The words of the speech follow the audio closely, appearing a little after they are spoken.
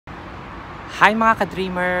Hi mga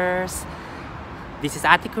ka-dreamers! This is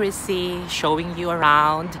Ate Chrissy showing you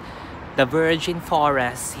around the Virgin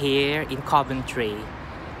Forest here in Coventry.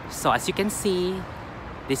 So as you can see,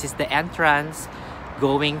 this is the entrance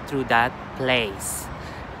going through that place.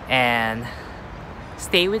 And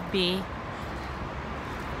stay with me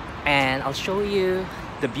and I'll show you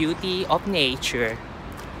the beauty of nature.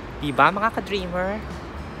 Diba mga ka-dreamer?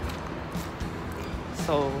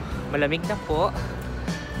 So malamig na po.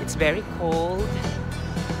 It's very cold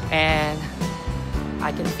and I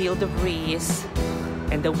can feel the breeze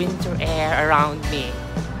and the winter air around me.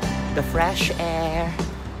 The fresh air,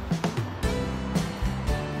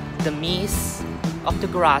 the mist of the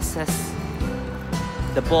grasses,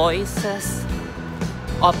 the voices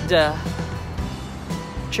of the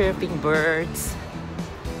chirping birds,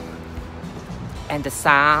 and the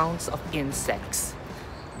sounds of insects.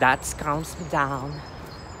 That calms me down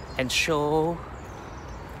and show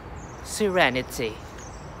serenity,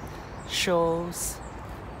 shows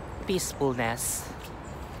peacefulness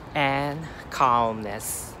and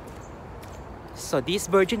calmness. So this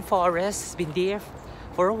virgin forest has been there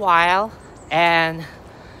for a while, and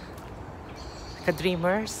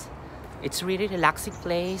ka-dreamers, it's really relaxing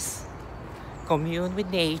place. Commune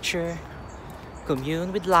with nature,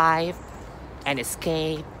 commune with life, and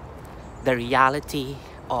escape the reality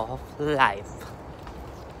of life.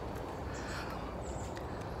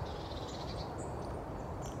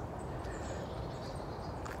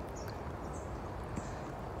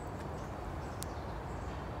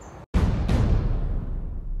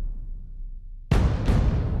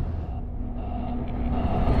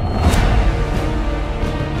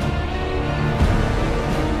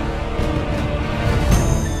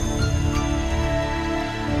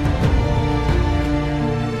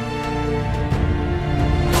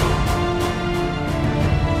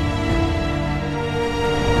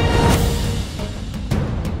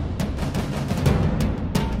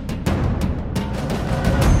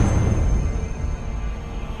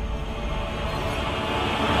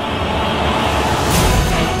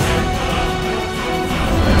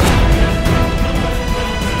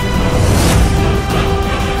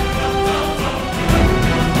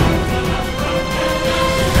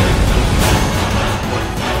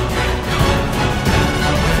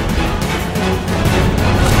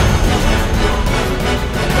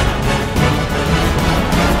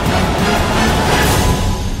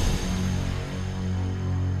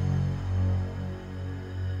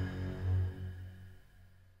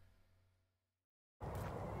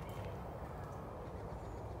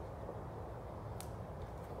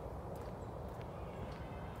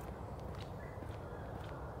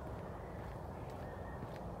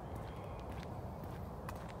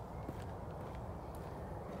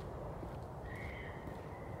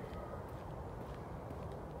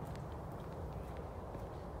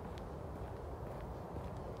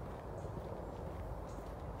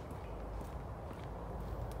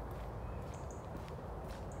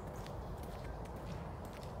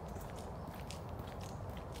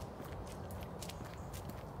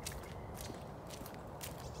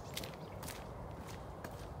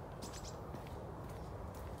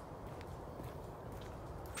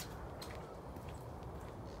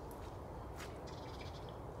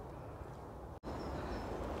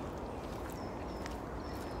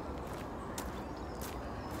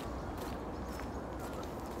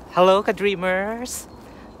 Hello ka-dreamers!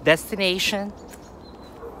 Destination.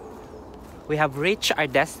 We have reached our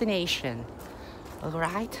destination.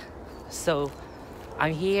 Alright, so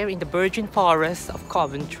I'm here in the Virgin Forest of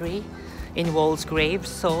Coventry in Walsgrave.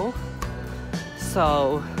 So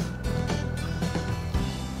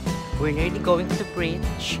we're nearly going to the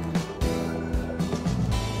bridge.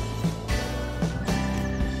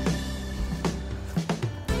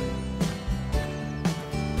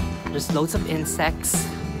 There's loads of insects.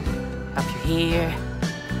 Up here,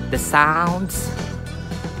 the sounds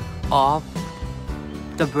of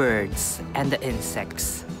the birds and the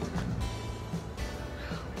insects.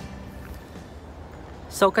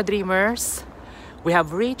 So ka-dreamers, we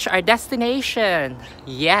have reached our destination.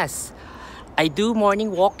 Yes, I do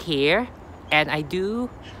morning walk here and I do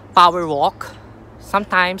power walk,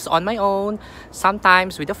 sometimes on my own,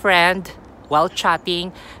 sometimes with a friend, while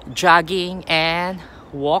chatting, jogging and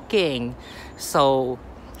walking. So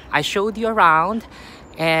I showed you around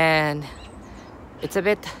and it's a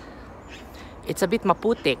bit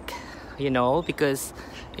maputik, you know, because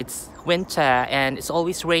it's winter and it's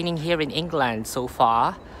always raining here in England so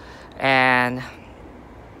far, and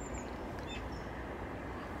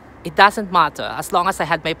it doesn't matter as long as I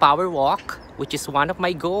had my power walk, which is one of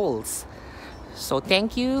my goals. So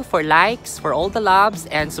thank you for likes, for all the loves,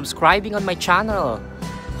 and subscribing on my channel.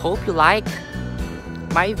 Hope you like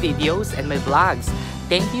my videos and my vlogs.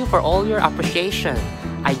 Thank you for all your appreciation.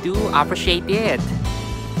 I do appreciate it.